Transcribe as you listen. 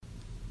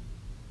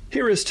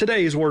here is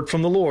today's Word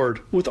from the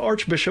Lord with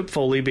Archbishop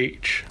Foley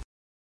Beach.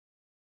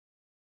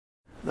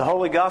 The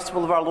Holy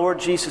Gospel of our Lord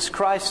Jesus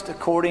Christ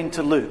according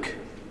to Luke.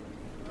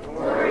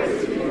 Glory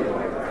to you,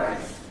 Lord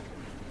Christ.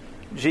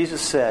 Jesus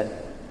said,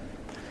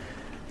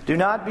 "Do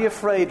not be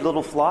afraid,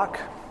 little flock,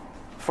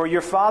 for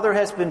your Father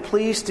has been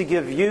pleased to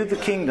give you the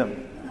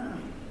kingdom.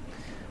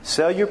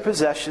 Sell your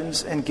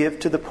possessions and give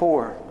to the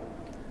poor.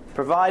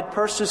 Provide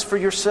purses for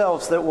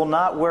yourselves that will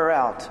not wear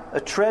out, a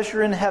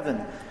treasure in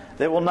heaven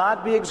that will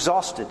not be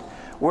exhausted,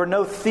 where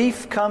no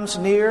thief comes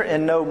near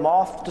and no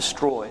moth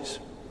destroys.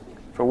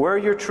 For where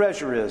your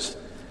treasure is,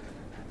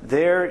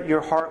 there your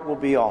heart will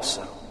be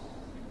also.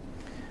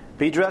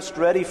 Be dressed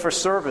ready for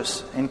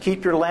service and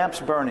keep your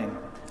lamps burning,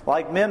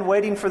 like men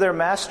waiting for their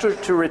master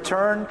to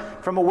return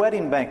from a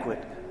wedding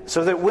banquet,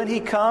 so that when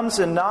he comes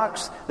and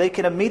knocks, they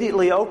can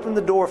immediately open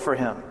the door for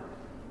him.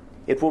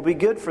 It will be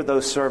good for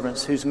those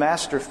servants whose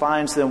master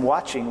finds them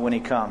watching when he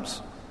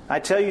comes. I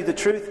tell you the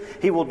truth,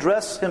 he will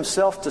dress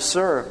himself to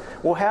serve,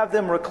 will have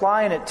them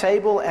recline at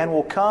table, and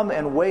will come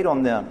and wait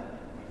on them.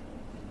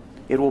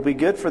 It will be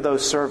good for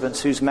those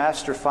servants whose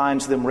master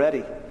finds them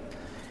ready,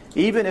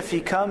 even if he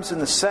comes in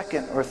the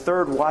second or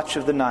third watch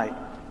of the night.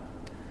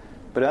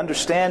 But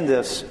understand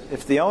this,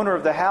 if the owner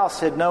of the house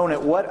had known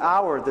at what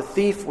hour the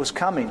thief was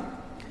coming,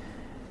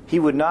 he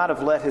would not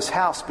have let his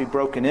house be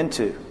broken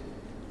into.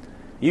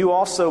 You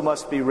also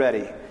must be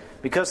ready,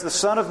 because the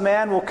Son of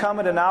Man will come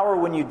at an hour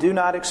when you do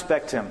not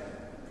expect him."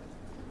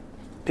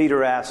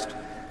 Peter asked,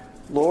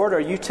 "Lord, are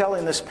you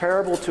telling this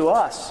parable to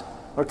us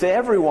or to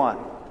everyone?"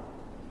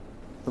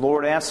 The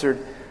Lord answered,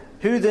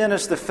 "Who then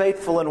is the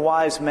faithful and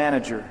wise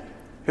manager,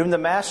 whom the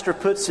master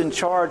puts in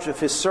charge of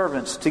his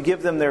servants to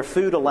give them their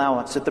food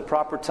allowance at the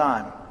proper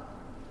time?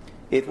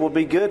 It will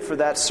be good for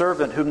that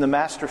servant whom the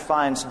master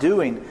finds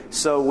doing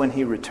so when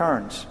he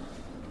returns.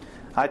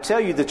 I tell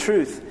you the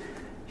truth,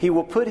 he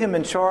will put him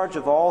in charge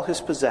of all his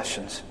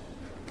possessions.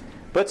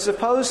 But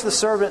suppose the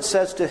servant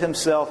says to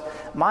himself,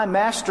 'My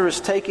master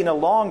is taking a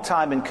long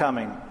time in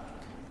coming,'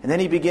 and then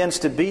he begins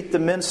to beat the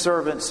men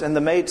servants and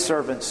the maid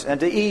servants, and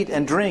to eat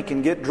and drink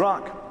and get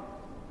drunk.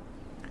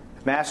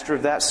 The master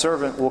of that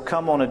servant will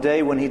come on a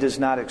day when he does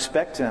not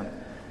expect him,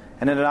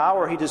 and in an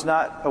hour he is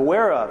not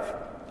aware of.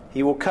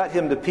 He will cut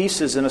him to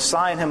pieces and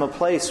assign him a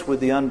place with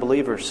the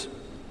unbelievers.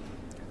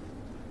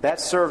 That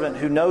servant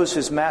who knows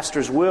his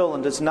master's will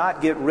and does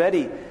not get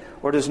ready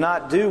or does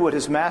not do what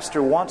his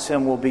master wants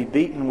him will be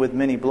beaten with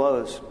many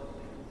blows.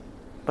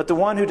 But the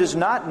one who does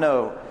not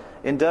know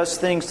and does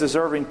things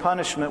deserving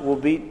punishment will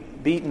be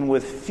beaten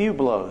with few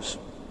blows.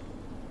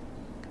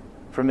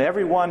 From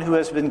everyone who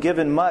has been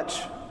given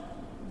much,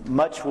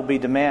 much will be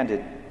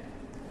demanded.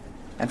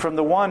 And from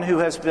the one who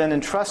has been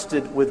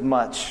entrusted with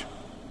much,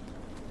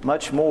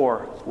 much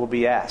more will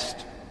be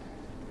asked."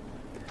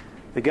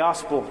 The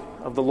Gospel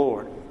of the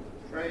Lord.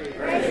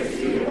 Praise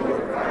to you,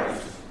 Lord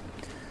Christ.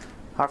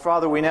 Our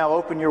Father, we now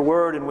open your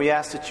word and we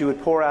ask that you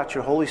would pour out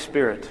your Holy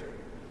Spirit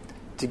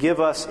to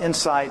give us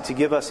insight, to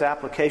give us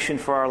application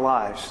for our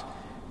lives,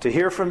 to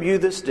hear from you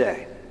this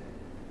day.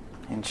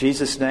 In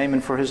Jesus' name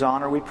and for his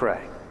honor we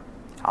pray.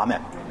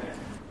 Amen.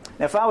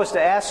 Now, if I was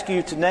to ask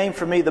you to name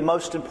for me the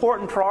most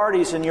important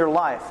priorities in your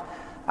life,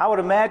 I would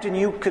imagine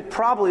you could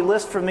probably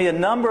list for me a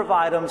number of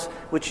items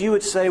which you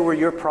would say were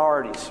your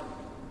priorities.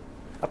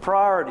 A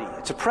priority,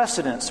 it's a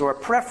precedence or a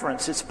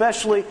preference,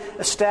 especially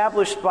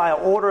established by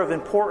an order of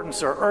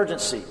importance or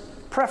urgency.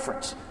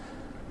 Preference.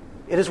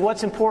 It is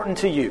what's important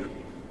to you.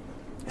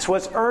 It's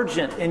what's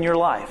urgent in your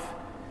life.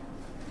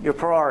 Your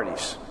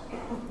priorities.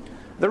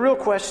 The real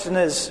question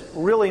is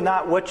really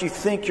not what you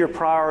think your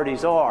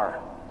priorities are,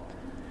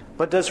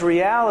 but does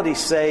reality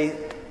say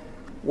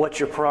what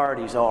your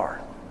priorities are?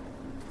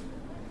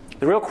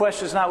 The real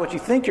question is not what you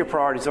think your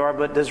priorities are,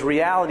 but does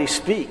reality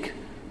speak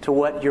to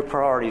what your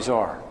priorities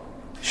are?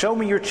 Show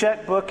me your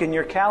checkbook and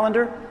your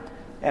calendar,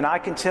 and I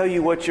can tell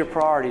you what your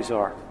priorities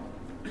are.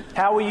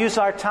 How we use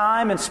our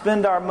time and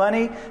spend our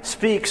money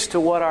speaks to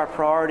what our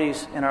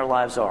priorities in our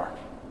lives are.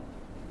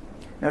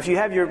 Now, if you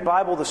have your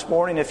Bible this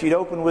morning, if you'd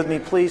open with me,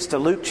 please, to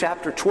Luke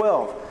chapter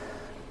 12,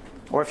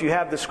 or if you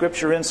have the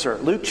scripture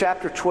insert, Luke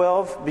chapter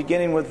 12,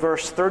 beginning with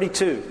verse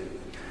 32.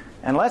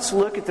 And let's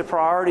look at the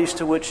priorities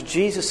to which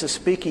Jesus is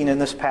speaking in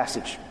this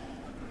passage.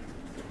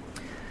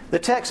 The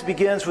text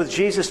begins with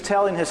Jesus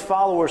telling his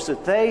followers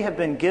that they have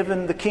been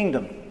given the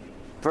kingdom.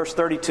 Verse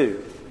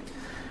 32.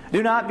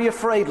 "Do not be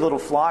afraid, little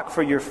flock,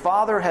 for your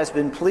Father has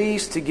been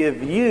pleased to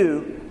give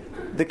you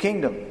the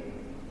kingdom."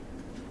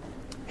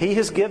 He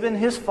has given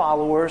his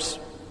followers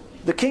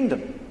the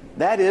kingdom.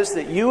 That is,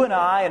 that you and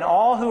I and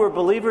all who are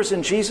believers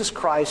in Jesus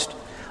Christ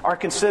are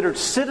considered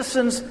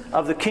citizens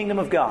of the kingdom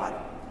of God.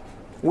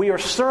 We are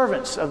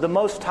servants of the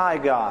Most High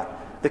God,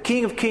 the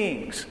King of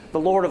Kings, the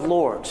Lord of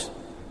Lords.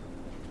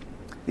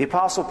 The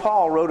Apostle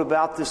Paul wrote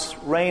about this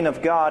reign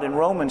of God in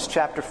Romans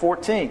chapter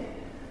 14.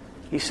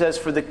 He says,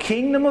 "For the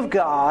kingdom of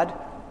God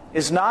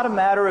is not a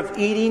matter of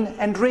eating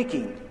and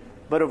drinking,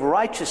 but of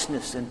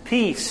righteousness and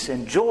peace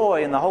and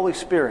joy in the Holy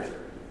Spirit.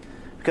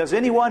 Because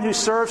anyone who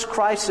serves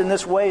Christ in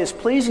this way is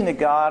pleasing to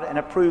God and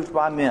approved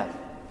by men."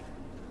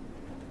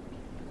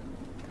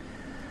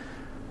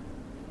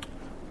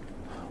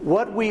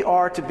 What we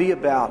are to be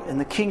about in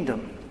the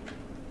kingdom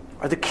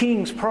are the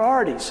King's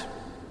priorities,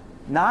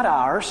 not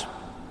ours,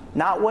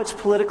 not what's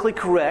politically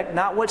correct,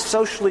 not what's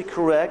socially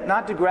correct,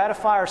 not to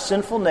gratify our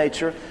sinful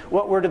nature.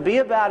 What we're to be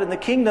about in the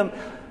kingdom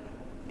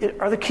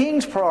are the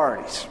King's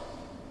priorities.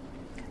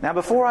 Now,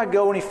 before I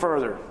go any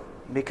further,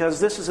 because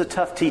this is a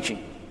tough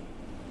teaching,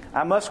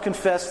 I must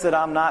confess that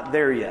I'm not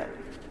there yet.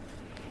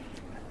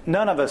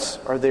 None of us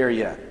are there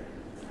yet.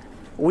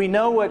 We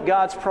know what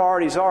God's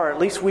priorities are, at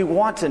least we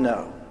want to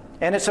know.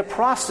 And it's a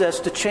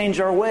process to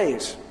change our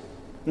ways.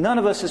 None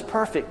of us is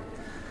perfect.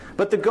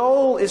 But the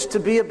goal is to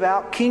be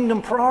about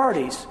kingdom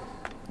priorities,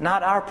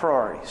 not our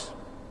priorities.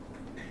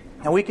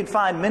 And we can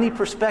find many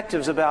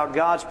perspectives about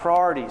God's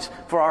priorities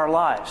for our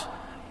lives.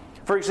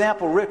 For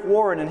example, Rick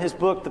Warren, in his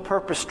book, The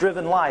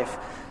Purpose-Driven Life,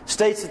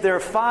 states that there are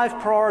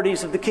 5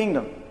 priorities of the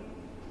kingdom.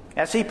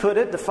 As he put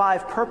it, the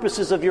 5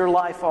 purposes of your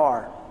life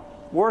are: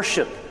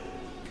 worship,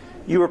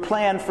 you were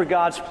planned for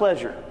God's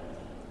pleasure;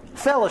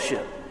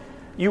 fellowship,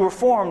 you were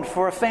formed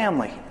for a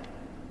family;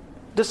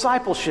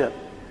 discipleship,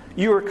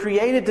 you were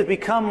created to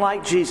become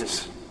like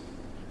Jesus;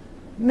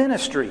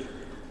 ministry,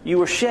 you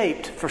were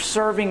shaped for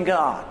serving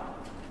God;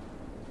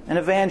 and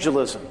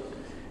evangelism,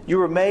 you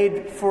were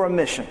made for a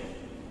mission.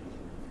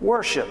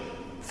 Worship,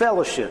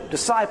 fellowship,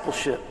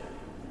 discipleship,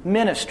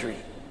 ministry,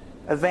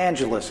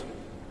 evangelism.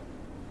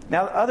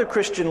 Now, other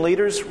Christian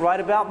leaders write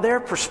about their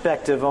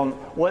perspective on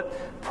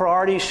what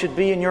priorities should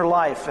be in your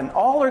life, and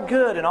all are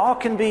good and all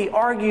can be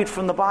argued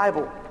from the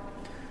Bible.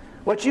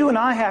 What you and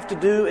I have to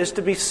do is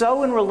to be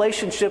so in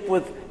relationship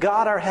with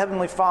God our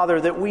Heavenly Father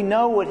that we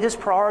know what His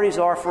priorities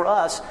are for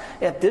us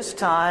at this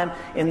time,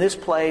 in this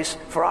place,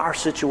 for our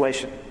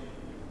situation.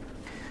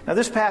 Now,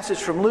 this passage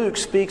from Luke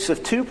speaks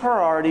of 2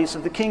 priorities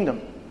of the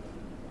kingdom: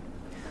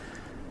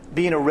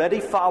 being a ready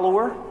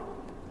follower,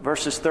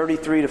 verses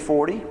 33 to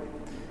 40,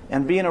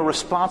 and being a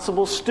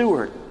responsible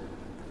steward,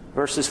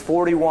 verses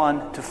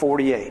 41 to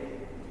 48.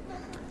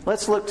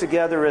 Let's look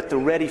together at the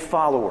ready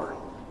follower.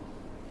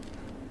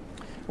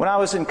 When I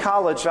was in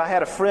college, I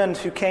had a friend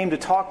who came to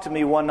talk to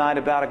me one night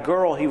about a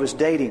girl he was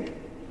dating.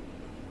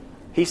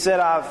 He said,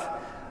 "I've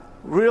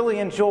really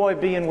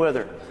enjoyed being with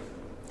her.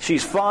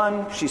 She's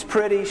fun, she's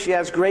pretty, she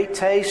has great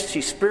taste,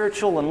 she's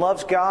spiritual and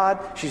loves God,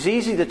 she's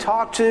easy to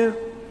talk to,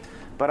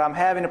 but I'm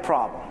having a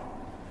problem.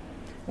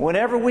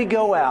 Whenever we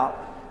go out,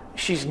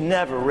 she's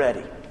never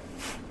ready.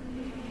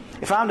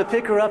 If I'm to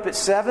pick her up at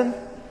 7,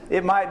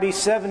 it might be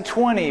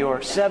 7:20 or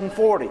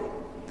 7:40.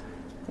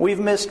 We've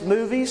missed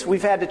movies.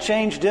 We've had to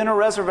change dinner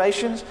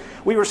reservations.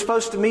 We were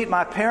supposed to meet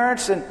my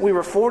parents, and we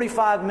were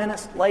 45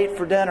 minutes late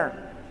for dinner.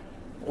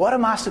 What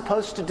am I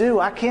supposed to do?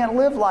 I can't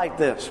live like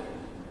this."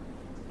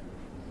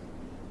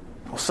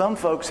 Well, some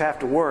folks have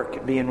to work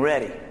at being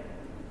ready.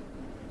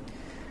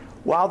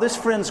 While this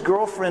friend's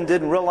girlfriend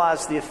didn't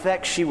realize the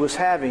effect she was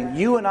having,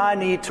 you and I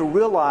need to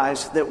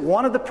realize that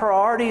one of the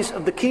priorities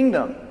of the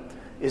kingdom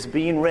is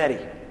being ready.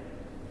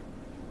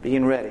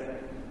 Being ready.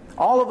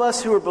 All of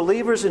us who are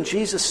believers in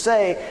Jesus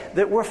say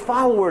that we're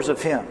followers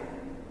of Him.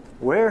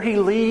 Where He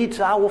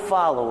leads, I will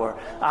follow. Or,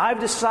 I've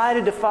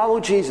decided to follow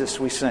Jesus,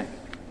 we sing.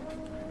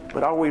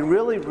 But are we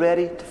really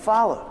ready to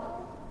follow?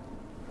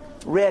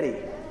 Ready.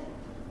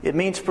 It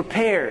means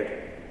prepared,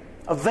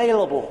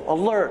 available,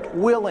 alert,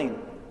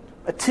 willing,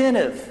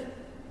 attentive,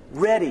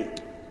 ready,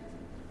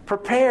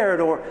 prepared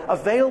or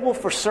available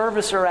for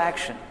service or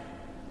action,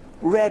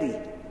 ready,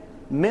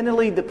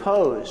 mentally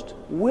disposed,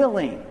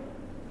 willing.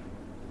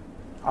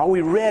 Are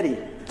we ready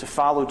to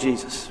follow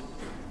Jesus?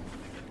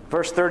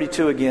 Verse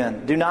 32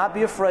 again. "Do not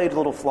be afraid,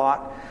 little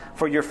flock,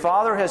 for your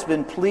Father has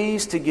been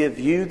pleased to give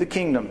you the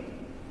kingdom."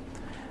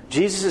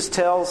 Jesus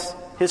tells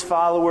His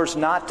followers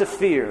not to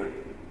fear.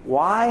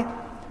 Why?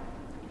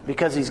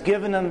 Because He's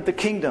given them the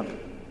kingdom.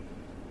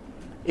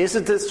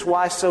 Isn't this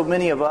why so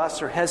many of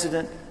us are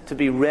hesitant to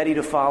be ready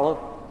to follow?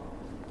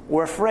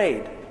 We're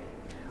afraid.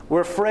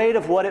 We're afraid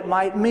of what it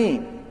might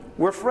mean.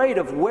 We're afraid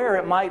of where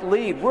it might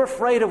lead. We're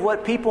afraid of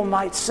what people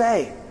might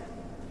say.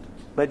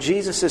 But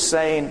Jesus is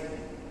saying,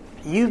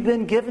 you've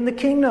been given the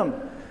kingdom.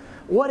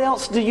 What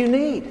else do you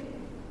need?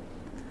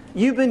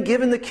 You've been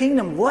given the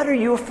kingdom. What are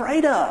you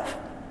afraid of?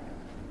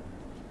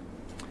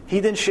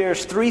 He then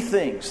shares 3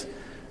 things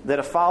that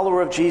a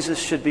follower of Jesus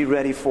should be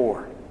ready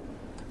for.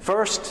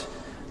 First,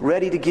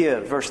 ready to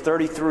give, verse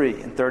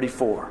 33 and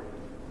 34.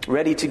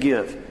 Ready to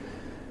give.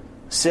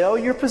 "Sell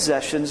your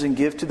possessions and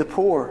give to the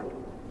poor.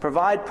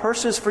 Provide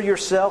purses for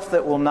yourself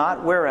that will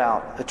not wear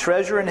out, a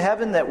treasure in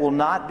heaven that will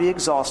not be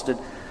exhausted,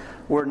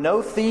 where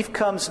no thief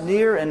comes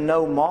near and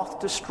no moth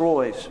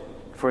destroys.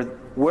 For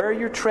where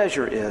your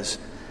treasure is,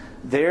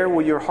 there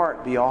will your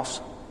heart be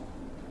also."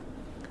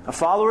 A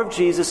follower of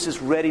Jesus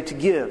is ready to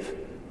give.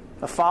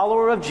 A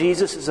follower of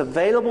Jesus is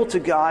available to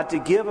God to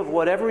give of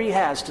whatever he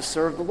has to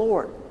serve the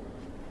Lord.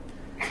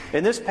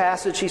 In this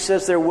passage, he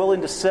says they're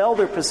willing to sell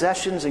their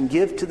possessions and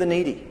give to the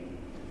needy.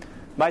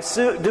 By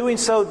doing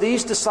so,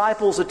 these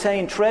disciples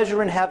attained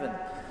treasure in heaven.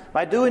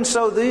 By doing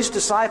so, these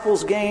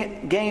disciples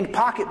gained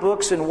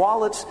pocketbooks and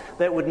wallets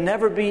that would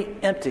never be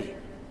empty.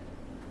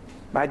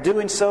 By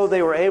doing so,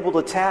 they were able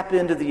to tap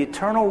into the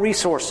eternal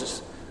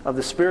resources of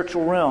the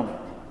spiritual realm.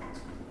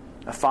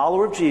 A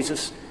follower of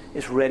Jesus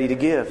is ready to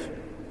give.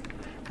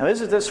 Now,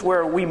 isn't this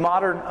where we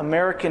modern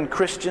American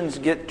Christians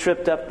get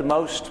tripped up the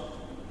most?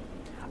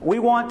 We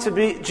want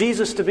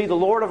Jesus to be the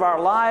Lord of our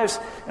lives,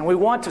 and we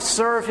want to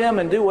serve Him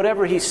and do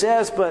whatever He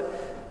says, but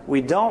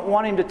we don't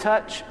want Him to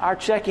touch our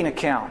checking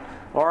account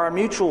or our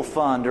mutual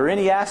fund or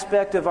any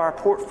aspect of our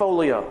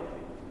portfolio.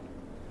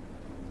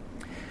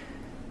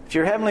 If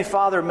your Heavenly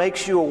Father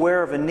makes you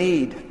aware of a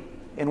need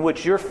in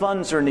which your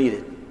funds are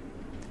needed,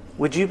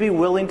 would you be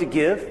willing to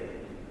give?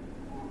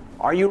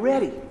 Are you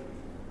ready?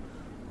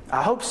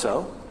 I hope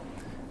so.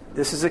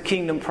 This is a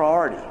kingdom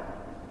priority.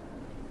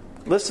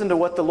 Listen to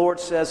what the Lord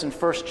says in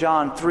 1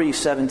 John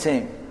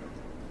 3:17.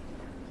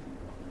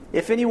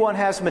 If anyone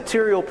has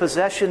material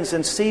possessions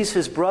and sees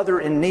his brother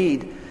in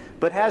need,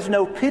 but has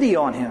no pity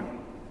on him,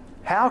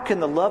 how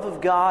can the love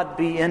of God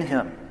be in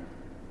him?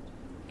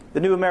 The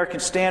New American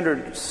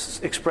Standard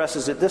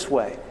expresses it this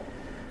way.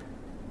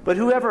 But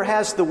whoever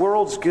has the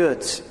world's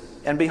goods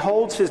and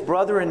beholds his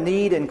brother in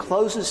need and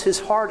closes his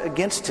heart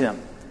against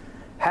him,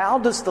 how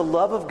does the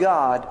love of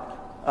God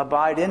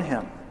abide in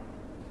him?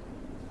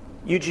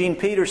 Eugene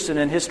Peterson,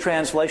 in his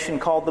translation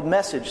called The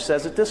Message,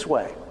 says it this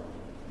way.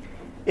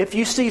 If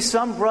you see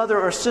some brother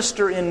or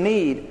sister in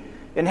need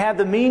and have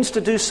the means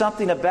to do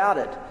something about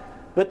it,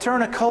 but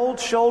turn a cold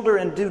shoulder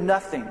and do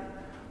nothing,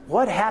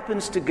 what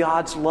happens to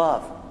God's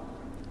love?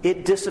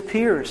 It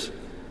disappears,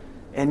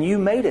 and you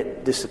made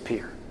it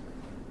disappear.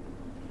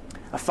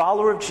 A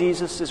follower of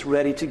Jesus is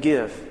ready to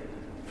give,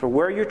 for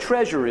where your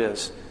treasure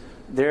is,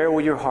 there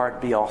will your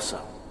heart be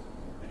also.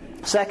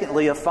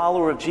 Secondly, a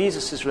follower of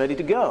Jesus is ready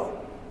to go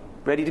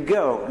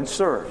and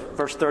serve.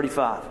 Verse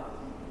 35.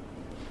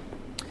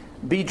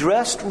 Be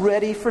dressed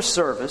ready for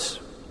service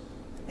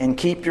and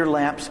keep your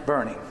lamps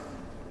burning.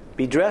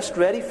 Be dressed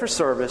ready for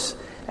service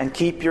and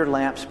keep your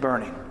lamps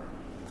burning.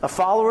 A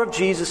follower of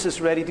Jesus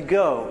is ready to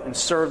go and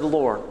serve the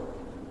Lord.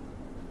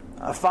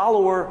 A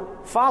follower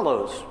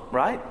follows,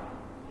 right?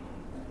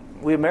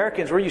 We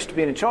Americans, we're used to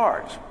being in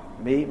charge.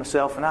 Me,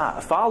 myself, and I.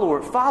 A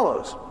follower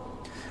follows.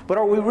 But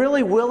are we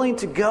really willing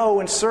to go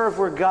and serve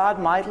where God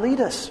might lead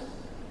us?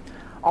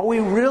 Are we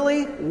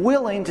really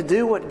willing to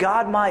do what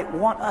God might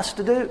want us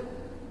to do?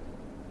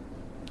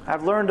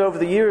 I've learned over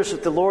the years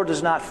that the Lord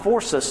does not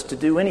force us to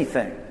do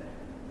anything.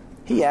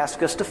 He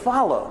asks us to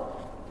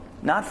follow,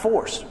 not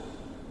force.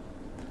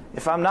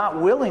 If I'm not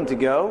willing to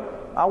go,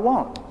 I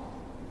won't.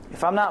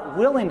 If I'm not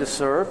willing to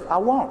serve, I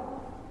won't.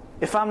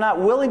 If I'm not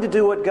willing to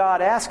do what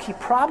God asks, He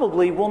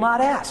probably will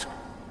not ask.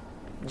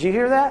 Did you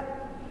hear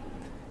that?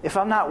 If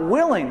I'm not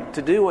willing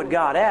to do what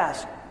God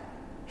asks,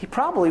 He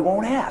probably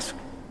won't ask.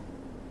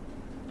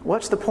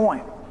 What's the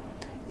point?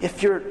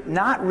 If you're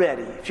not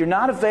ready, if you're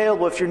not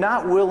available, if you're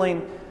not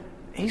willing,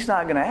 He's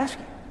not going to ask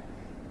you.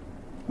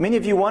 Many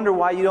of you wonder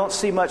why you don't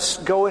see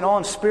much going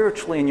on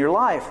spiritually in your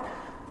life.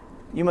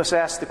 You must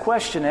ask the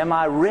question, am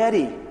I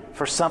ready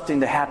for something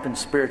to happen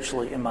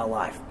spiritually in my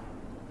life?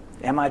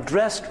 Am I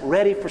dressed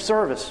ready for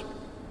service?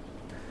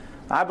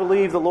 I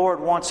believe the Lord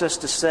wants us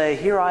to say,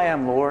 here I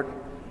am, Lord.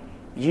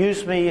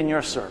 Use me in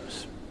your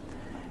service.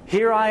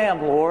 Here I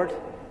am, Lord.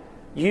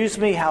 Use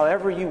me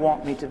however you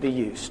want me to be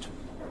used.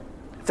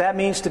 If that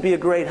means to be a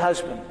great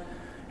husband,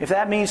 if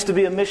that means to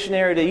be a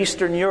missionary to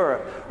Eastern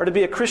Europe, or to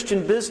be a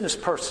Christian business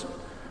person,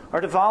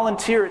 or to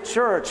volunteer at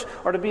church,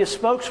 or to be a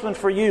spokesman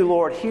for you,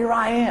 Lord, here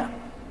I am.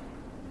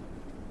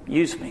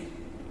 Use me.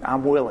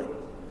 I'm willing.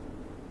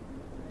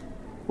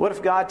 What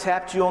if God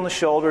tapped you on the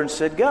shoulder and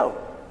said,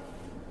 go?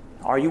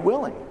 Are you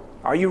willing?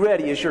 Are you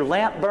ready? Is your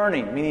lamp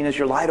burning? Meaning, is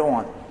your light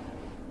on?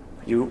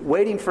 Are you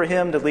waiting for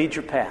Him to lead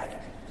your path?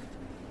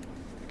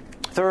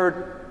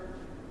 Third,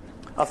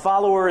 a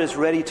follower is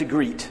ready to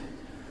greet.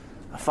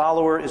 A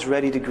follower is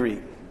ready to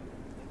greet.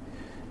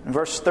 In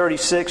verse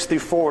 36 through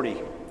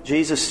 40,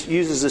 Jesus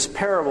uses this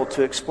parable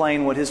to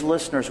explain what His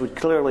listeners would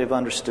clearly have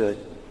understood.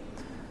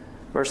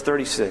 Verse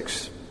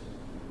 36.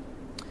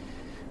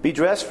 Be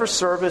dressed for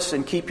service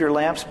and keep your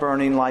lamps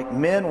burning like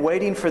men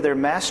waiting for their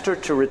master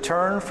to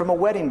return from a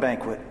wedding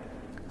banquet,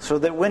 so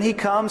that when he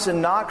comes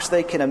and knocks,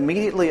 they can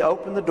immediately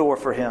open the door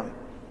for him.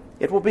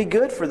 It will be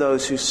good for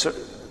those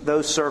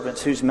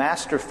servants whose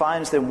master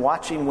finds them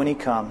watching when he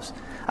comes.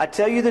 I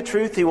tell you the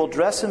truth, he will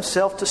dress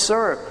himself to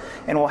serve,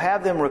 and will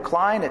have them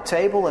recline at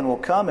table, and will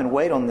come and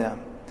wait on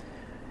them.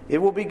 It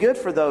will be good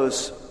for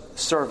those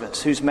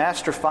servants whose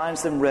master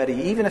finds them ready,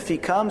 even if he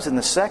comes in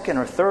the second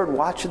or third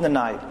watch in the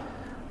night.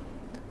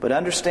 But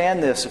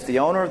understand this, if the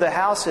owner of the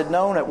house had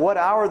known at what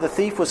hour the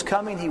thief was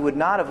coming, he would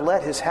not have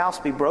let his house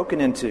be broken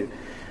into.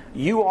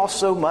 You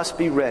also must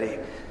be ready,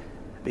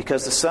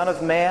 because the Son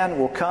of Man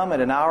will come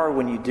at an hour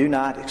when you do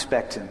not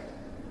expect him.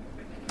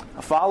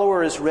 A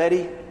follower is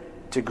ready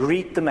to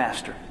greet the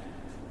master.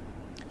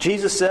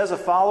 Jesus says a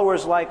follower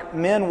is like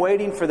men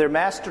waiting for their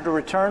master to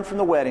return from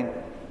the wedding.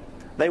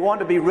 They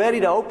want to be ready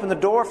to open the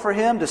door for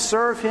him, to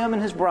serve him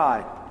and his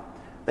bride.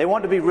 They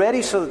want to be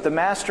ready so that the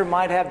master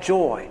might have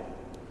joy.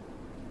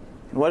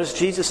 And what does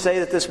Jesus say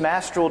that this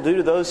master will do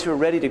to those who are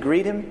ready to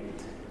greet him?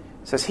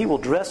 It says he will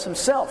dress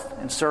himself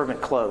in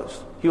servant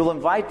clothes. He will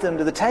invite them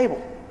to the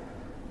table.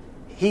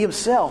 He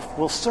himself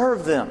will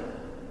serve them.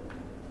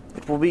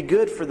 It will be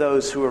good for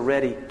those who are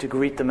ready to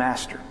greet the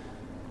Master.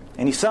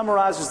 And he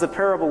summarizes the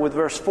parable with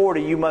verse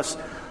 40. You must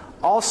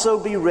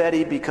also be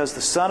ready, because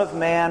the Son of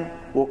Man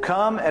will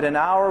come at an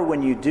hour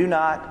when you do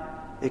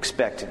not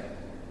expect him.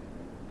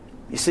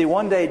 You see,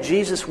 one day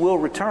Jesus will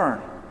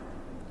return.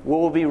 We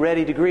will be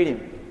ready to greet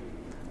him.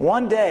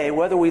 One day,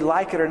 whether we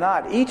like it or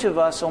not, each of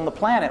us on the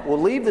planet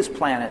will leave this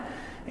planet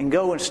and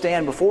go and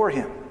stand before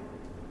him.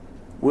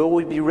 Will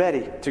we be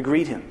ready to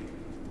greet him?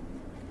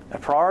 A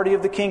priority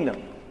of the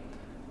kingdom,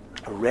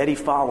 a ready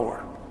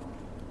follower.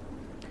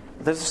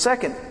 There's a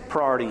second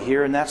priority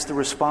here, and that's the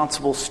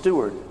responsible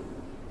steward.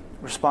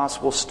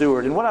 Responsible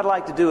steward. And what I'd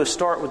like to do is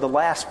start with the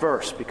last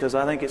verse, because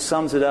I think it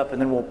sums it up,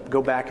 and then we'll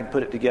go back and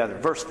put it together.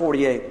 Verse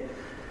 48.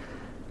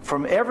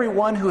 From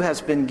everyone who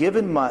has been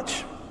given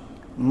much,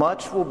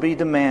 much will be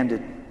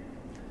demanded.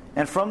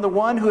 And from the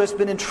one who has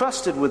been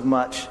entrusted with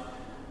much,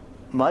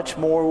 much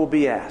more will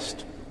be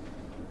asked.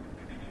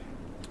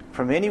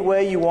 From any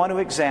way you want to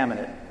examine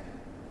it,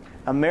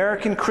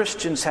 American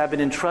Christians have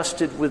been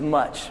entrusted with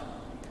much.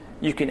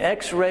 You can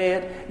x-ray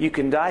it, you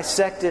can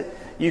dissect it,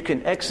 you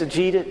can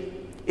exegete it.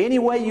 Any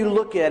way you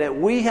look at it,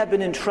 we have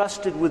been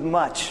entrusted with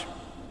much.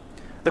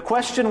 The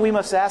question we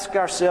must ask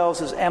ourselves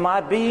is, am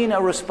I being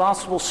a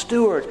responsible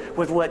steward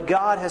with what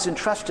God has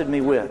entrusted me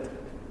with?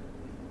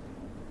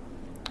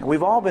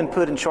 We've all been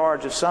put in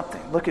charge of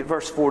something. Look at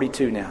verse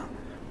 42 now.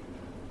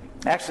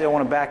 Actually, I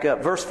want to back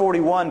up. Verse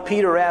 41,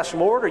 Peter asked,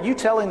 Lord, are you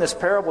telling this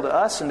parable to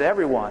us and to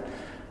everyone?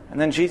 And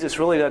then Jesus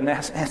really doesn't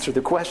answer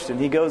the question.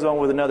 He goes on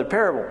with another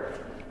parable.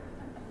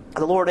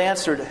 The Lord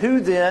answered, who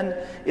then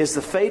is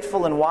the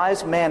faithful and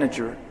wise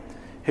manager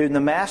whom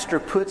the master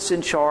puts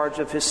in charge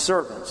of his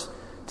servants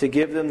to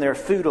give them their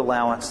food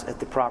allowance at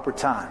the proper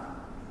time?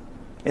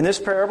 In this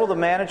parable, the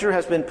manager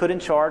has been put in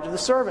charge of the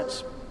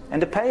servants and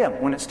to pay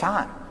them when it's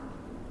time.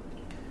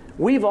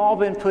 We've all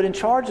been put in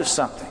charge of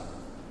something.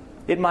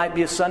 It might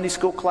be a Sunday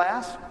school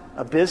class,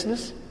 a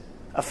business,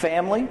 a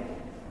family,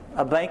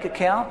 a bank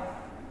account,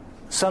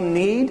 some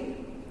need,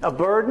 a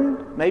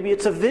burden. Maybe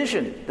it's a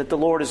vision that the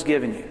Lord has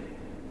given you.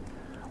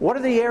 What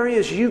are the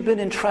areas you've been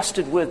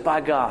entrusted with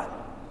by God?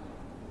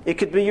 It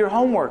could be your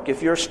homework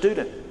if you're a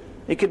student.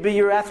 It could be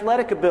your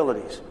athletic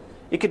abilities.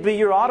 It could be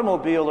your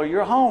automobile or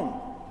your home,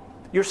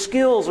 your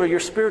skills or your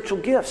spiritual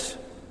gifts.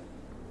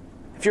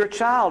 If you're a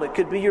child, it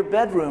could be your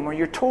bedroom or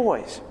your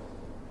toys.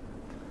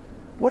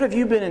 What have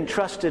you been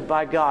entrusted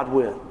by God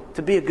with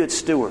to be a good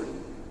steward?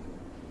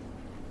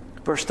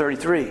 Verse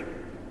 33.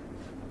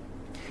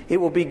 It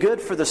will be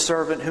good for the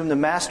servant whom the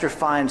master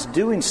finds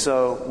doing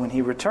so when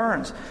he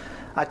returns.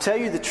 I tell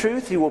you the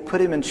truth, he will put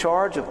him in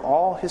charge of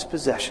all his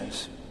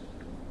possessions.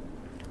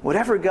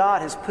 Whatever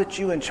God has put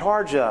you in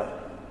charge of,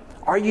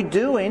 are you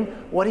doing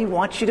what he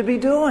wants you to be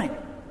doing?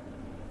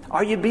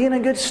 Are you being a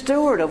good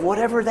steward of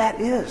whatever that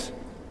is?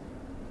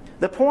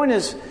 The point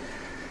is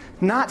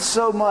not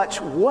so much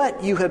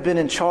what you have been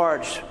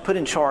put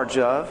in charge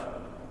of,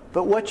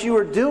 but what you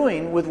are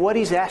doing with what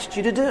he's asked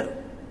you to do.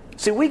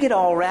 See, we get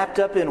all wrapped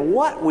up in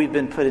what we've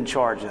been put in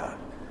charge of,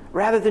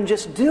 rather than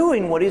just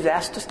doing what he's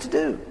asked us to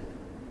do.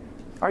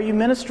 Are you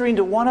ministering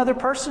to one other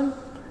person?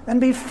 Then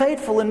be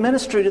faithful in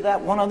ministry to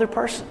that one other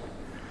person.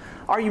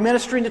 Are you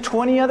ministering to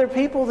 20 other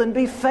people? Then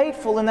be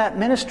faithful in that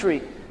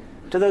ministry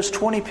to those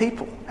 20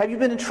 people. Have you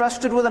been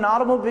entrusted with an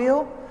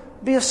automobile?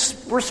 Be a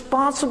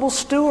responsible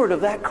steward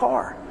of that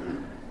car.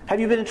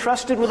 Have you been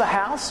entrusted with a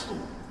house?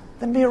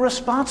 Then be a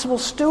responsible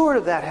steward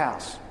of that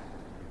house.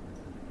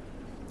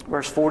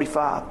 Verse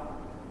 45.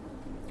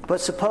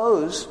 But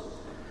suppose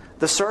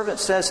the servant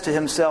says to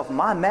himself,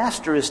 my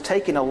master is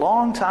taking a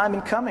long time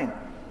in coming.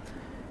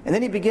 And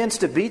then he begins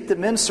to beat the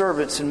men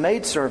servants and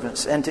maid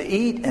servants, and to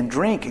eat and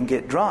drink and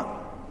get drunk.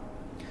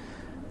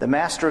 The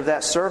master of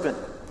that servant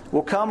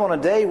will come on a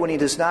day when he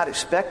does not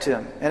expect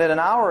him, and at an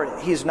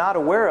hour he is not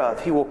aware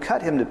of. He will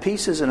cut him to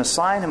pieces and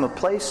assign him a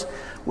place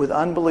with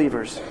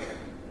unbelievers.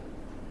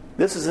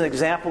 This is an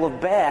example of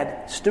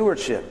bad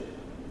stewardship.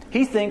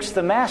 He thinks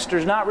the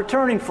master's not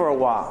returning for a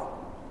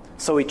while,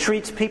 so he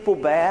treats people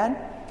bad.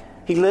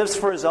 He lives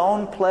for his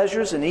own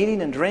pleasures in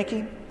eating and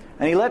drinking,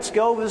 and he lets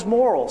go of his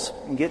morals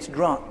and gets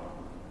drunk.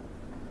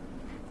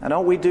 I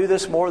know we do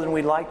this more than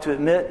we'd like to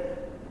admit.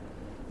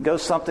 It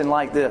goes something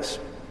like this.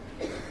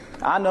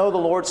 I know the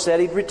Lord said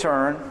he'd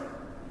return,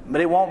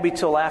 but it won't be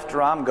till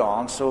after I'm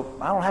gone, so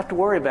I don't have to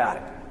worry about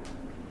it.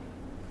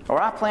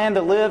 Or I plan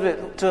to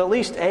live to at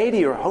least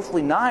 80 or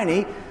hopefully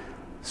 90,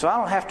 so I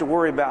don't have to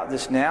worry about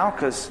this now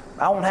because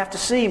I won't have to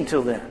see him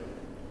till then.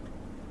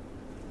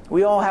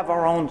 We all have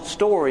our own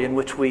story in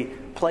which we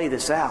play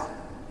this out.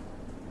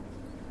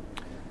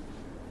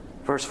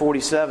 Verse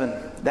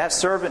 47, that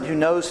servant who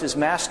knows his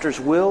master's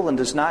will and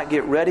does not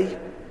get ready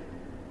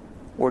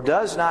or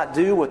does not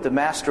do what the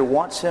master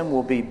wants him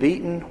will be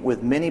beaten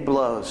with many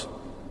blows.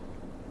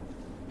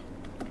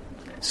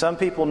 Some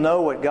people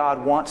know what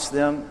God wants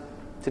them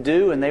to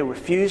do and they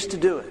refuse to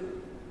do it.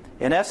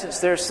 In essence,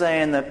 they're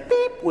saying the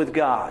beep with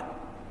God.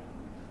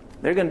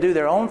 They're going to do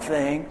their own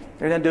thing.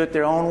 They're going to do it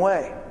their own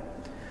way.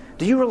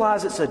 Do you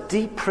realize it's a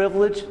deep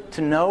privilege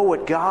to know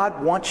what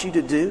God wants you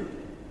to do?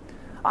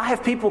 I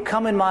have people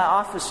come in my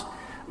office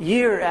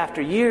year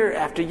after year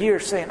after year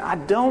saying, I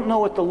don't know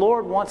what the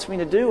Lord wants me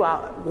to do.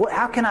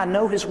 How can I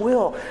know His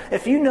will?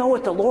 If you know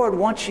what the Lord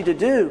wants you to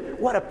do,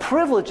 what a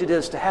privilege it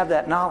is to have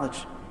that knowledge.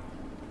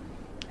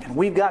 And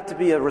we've got to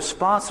be a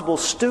responsible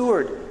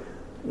steward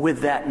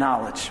with that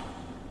knowledge.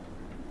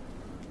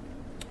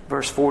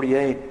 Verse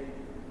 48,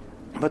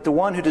 but the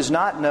one who does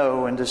not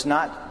know and does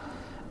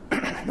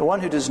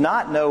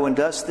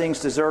things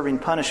deserving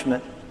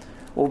punishment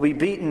will be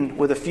beaten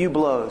with a few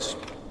blows.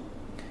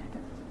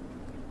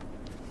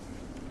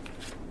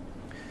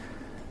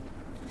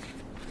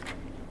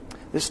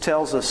 This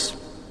tells us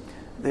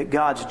that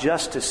God's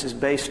justice is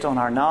based on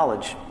our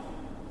knowledge,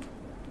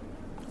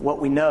 what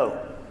we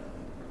know.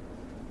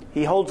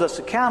 He holds us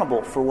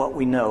accountable for what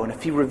we know. And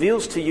if He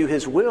reveals to you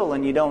His will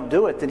and you don't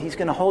do it, then He's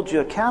going to hold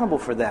you accountable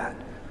for that.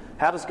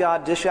 How does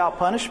God dish out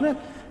punishment?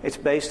 It's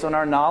based on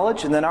our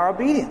knowledge and then our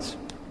obedience.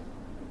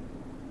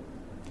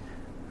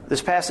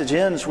 This passage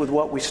ends with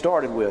what we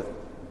started with.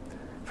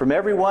 From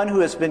everyone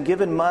who has been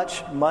given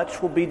much,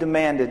 much will be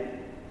demanded.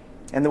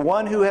 And the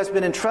one who has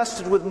been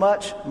entrusted with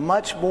much,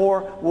 much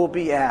more will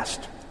be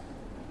asked.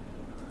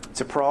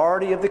 It's a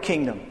priority of the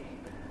kingdom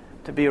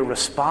to be a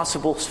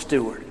responsible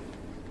steward.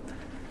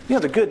 You know,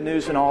 the good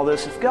news in all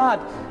this, if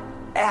God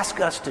asks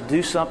us to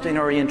do something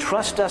or He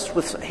entrusts us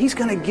with, He's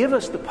going to give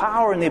us the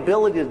power and the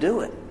ability to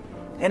do it.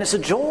 And it's a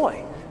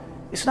joy.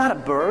 It's not a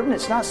burden.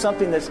 It's not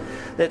something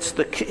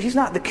He's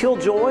not the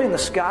killjoy in the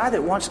sky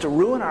that wants to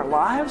ruin our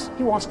lives.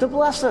 He wants to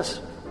bless us.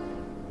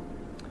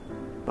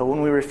 But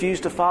when we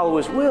refuse to follow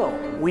His will,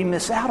 we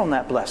miss out on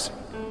that blessing.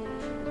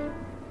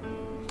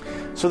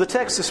 So the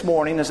text this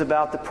morning is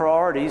about the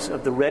priorities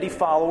of the ready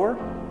follower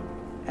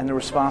and the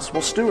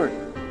responsible steward.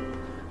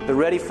 The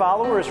ready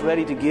follower is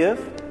ready to give.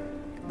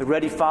 The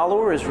ready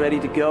follower is ready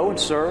to go and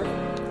serve.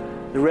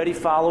 The ready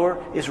follower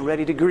is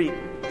ready to greet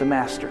the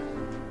master.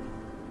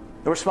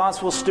 The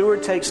responsible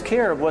steward takes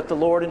care of what the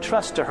Lord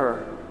entrusts to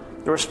her.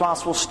 The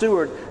responsible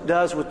steward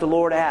does what the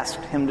Lord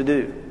asked him to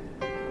do.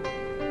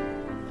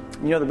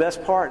 You know the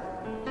best part?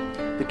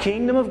 The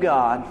kingdom of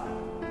God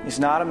is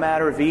not a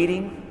matter of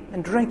eating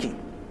and drinking,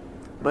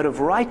 but of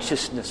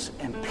righteousness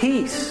and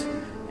peace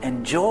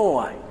and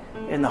joy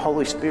in the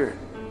Holy Spirit.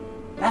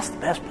 That's the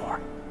best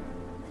part.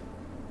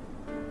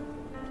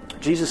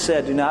 Jesus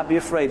said, do not be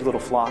afraid, little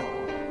flock,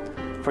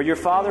 for your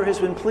Father has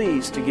been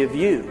pleased to give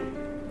you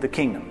the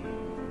kingdom.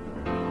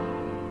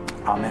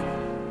 Amen.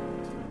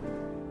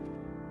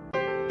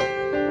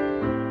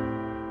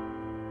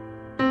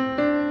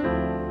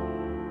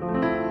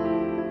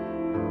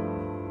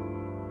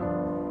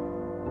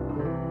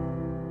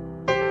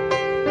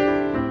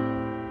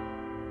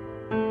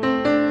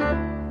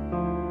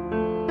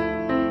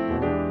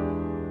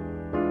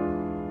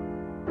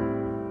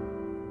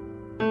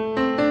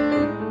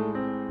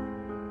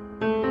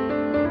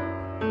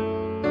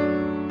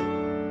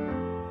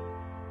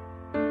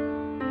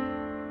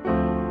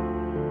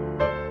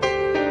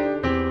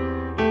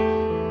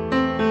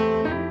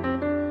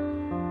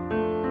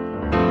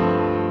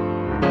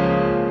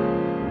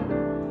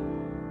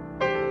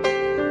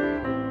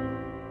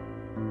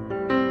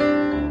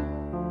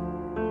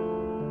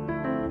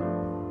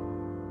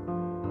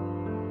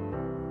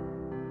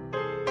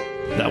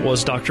 That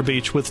was Dr.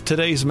 Beach with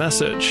today's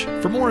message.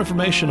 For more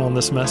information on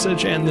this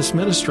message and this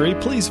ministry,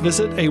 please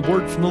visit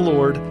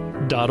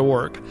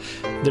awordfromthelord.org.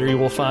 There you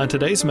will find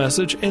today's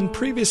message and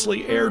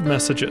previously aired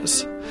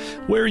messages,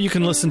 where you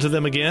can listen to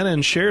them again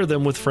and share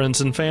them with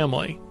friends and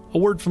family.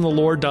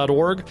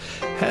 awordfromthelord.org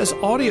has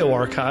audio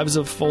archives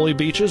of Foley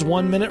Beach's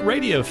 1-minute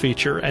radio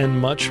feature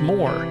and much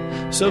more.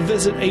 So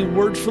visit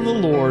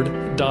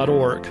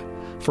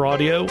awordfromthelord.org for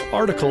audio,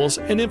 articles,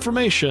 and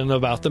information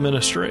about the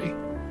ministry.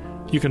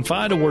 You can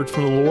find A Word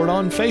from the Lord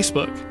on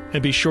Facebook,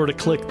 and be sure to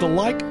click the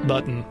like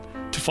button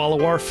to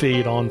follow our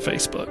feed on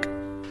Facebook.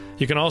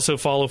 You can also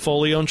follow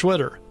Foley on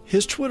Twitter.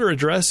 His Twitter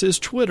address is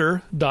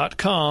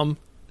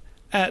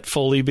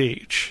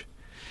twitter.com/FoleyBeach.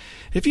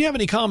 If you have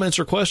any comments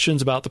or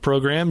questions about the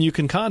program, you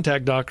can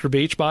contact Dr.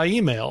 Beach by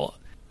email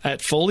at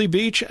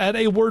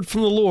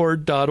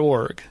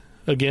foleybeach@awordfromthelord.org.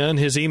 Again,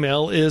 his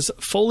email is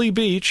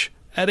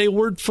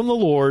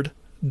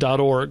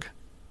foleybeach@awordfromthelord.org.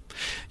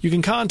 You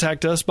can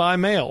contact us by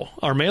mail.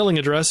 Our mailing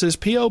address is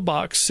P.O.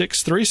 Box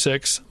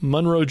 636,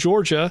 Monroe,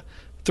 Georgia,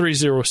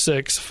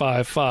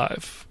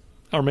 30655.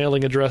 Our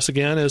mailing address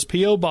again is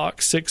P.O.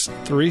 Box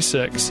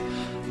 636,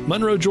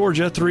 Monroe,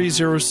 Georgia,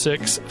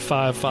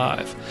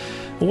 30655.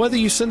 Whether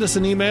you send us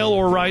an email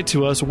or write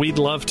to us, we'd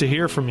love to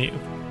hear from you.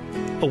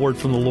 A Word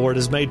from the Lord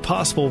is made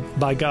possible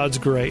by God's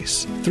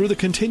grace through the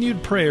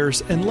continued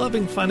prayers and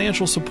loving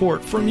financial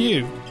support from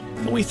you.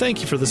 And we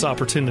thank you for this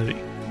opportunity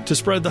to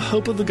spread the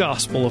hope of the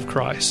gospel of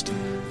Christ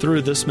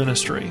through this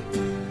ministry.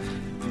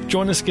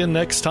 Join us again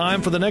next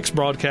time for the next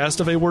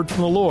broadcast of A Word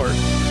from the Lord.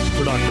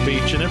 For Dr.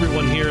 Beach and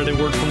everyone here at A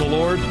Word from the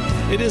Lord,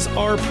 it is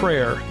our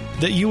prayer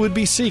that you would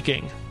be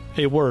seeking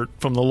a word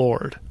from the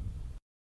Lord.